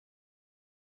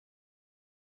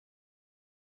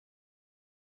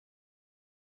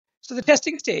So the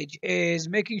testing stage is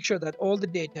making sure that all the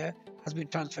data has been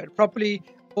transferred properly,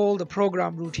 all the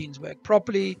program routines work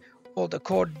properly, all the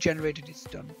code generated is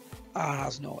done,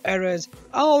 has no errors,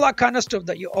 all that kind of stuff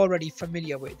that you're already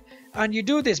familiar with. And you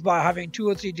do this by having 2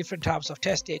 or 3 different types of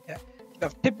test data. You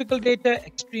have typical data,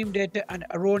 extreme data, and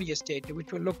erroneous data,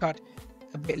 which we'll look at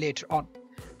a bit later on.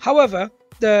 However,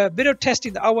 the bit of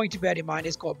testing that I want you to bear in mind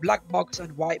is called black box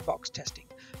and white box testing.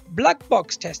 Black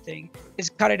box testing is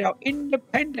carried out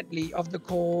independently of the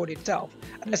code itself,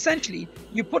 and essentially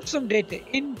you put some data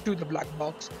into the black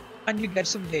box and you get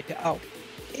some data out.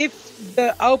 If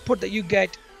the output that you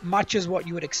get matches what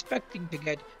you were expecting to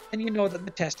get, then you know that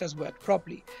the test has worked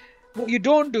properly. What you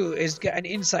don't do is get an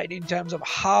insight in terms of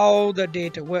how the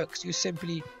data works. You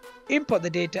simply input the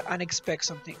data and expect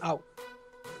something out.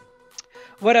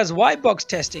 Whereas white box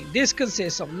testing, this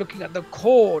consists of looking at the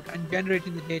code and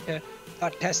generating the data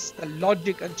that tests the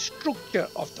logic and structure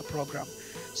of the program.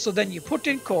 So then you put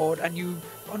in code and you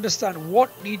understand what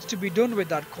needs to be done with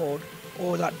that code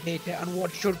or that data and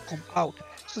what should come out.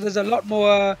 So there's a lot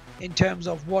more in terms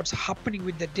of what's happening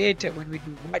with the data when we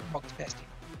do white box testing.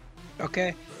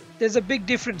 Okay, there's a big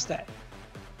difference there.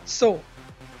 So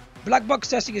black box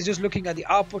testing is just looking at the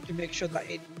output to make sure that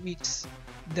it meets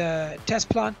the test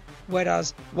plan,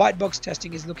 whereas white box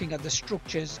testing is looking at the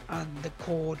structures and the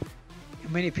code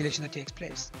manipulation that takes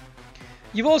place.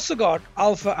 You've also got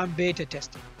alpha and beta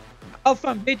testing. Alpha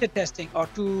and beta testing are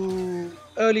 2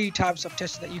 early types of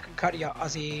testing that you can carry out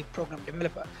as a program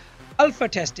developer. Alpha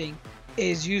testing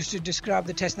is used to describe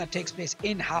the testing that takes place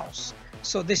in-house.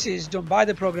 So this is done by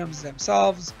the programs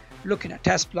themselves, looking at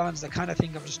test plans, the kind of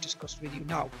thing I've just discussed with you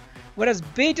now. Whereas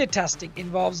beta testing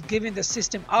involves giving the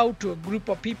system out to a group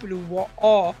of people who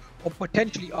are or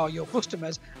potentially are your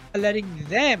customers and letting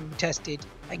them test it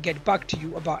and get back to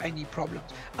you about any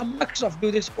problems. And Microsoft do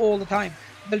this all the time.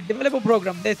 They'll develop a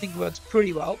program they think works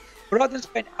pretty well. Rather than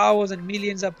spend hours and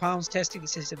millions of pounds testing the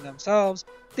system themselves,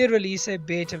 they release a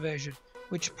beta version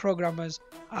which programmers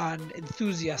and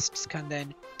enthusiasts can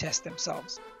then test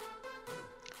themselves.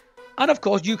 And of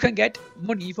course, you can get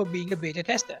money for being a beta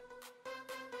tester.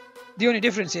 The only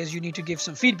difference is you need to give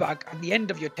some feedback at the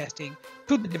end of your testing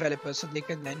to the developers so they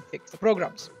can then fix the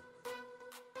programs.